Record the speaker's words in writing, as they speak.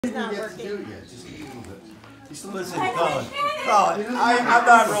It's not working. Listen, Colin, I'm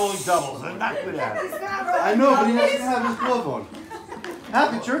not rolling doubles. I'm not good at it. I know, but he has to have his glove on.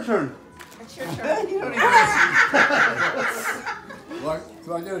 Happy, it's your turn. It's your turn. You don't even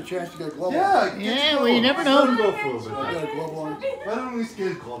Do I get a chance to get a glove on? Yeah, well, you never know. Go for a bit. I get a glove on. Why don't we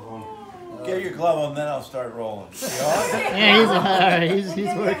get a glove on? get your glove on, then I'll start rolling. Yeah, he's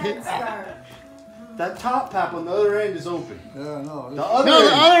working. That top tap on the other end is open. Yeah, no. The other No, end.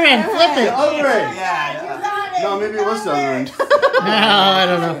 the other end. Flip The it. other end. Yeah. No, maybe it was the other end. No, I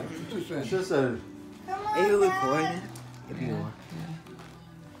don't know. It's just a... Are you recording?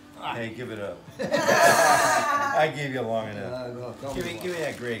 Hey, give it up. I gave you long enough. No, Give me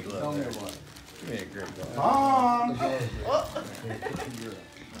that gray Tell me glove. about it. Give me a gray glove. Mom!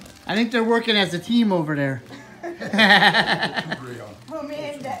 I think they're working as a team over there. Oh, me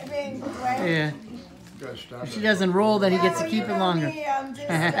and Dwayne. Yeah. If she doesn't roll, then he gets to keep it longer. Me, I'm just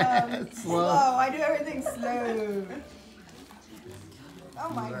slow. I do everything slow. Oh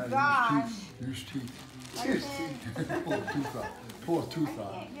my gosh. Use teeth. Pull a tooth out. Pull a tooth I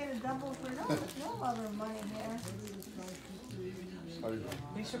out. can't get a double for no other money here.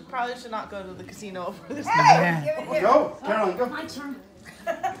 We probably should not go to the casino over this. Hey, give it here. Go, Carolyn, go. My turn.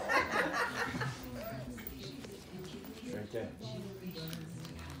 Okay.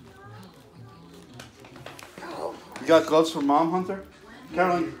 You got gloves for Mom, Hunter?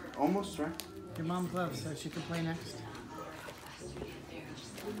 Carolyn, almost, right? Your mom gloves, so she can play next.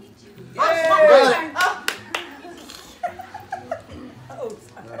 Oh,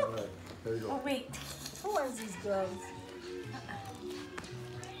 sorry. There you go. Oh, wait. Who wears these gloves?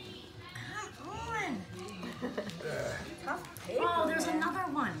 Come on. Tough paper. Oh, there's another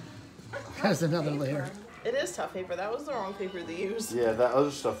one. There's another layer. It is tough paper. That was the wrong paper to use. Yeah, that other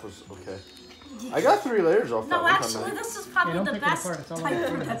stuff was okay. I got 3 layers off that No, one actually, time. this is probably don't the pick it best apart, it's all type on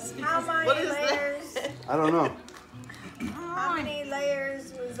for the this. How many What is layers? I don't know. How many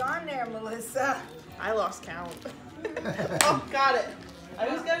layers was on there, Melissa? I lost count. Oh, got it. I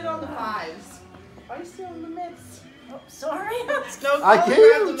always got it on the 5s. Why are you still in the mix? Oh, sorry. No, I Colin gave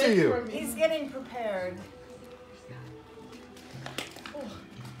grabbed them the to mix you. from me. He's getting prepared.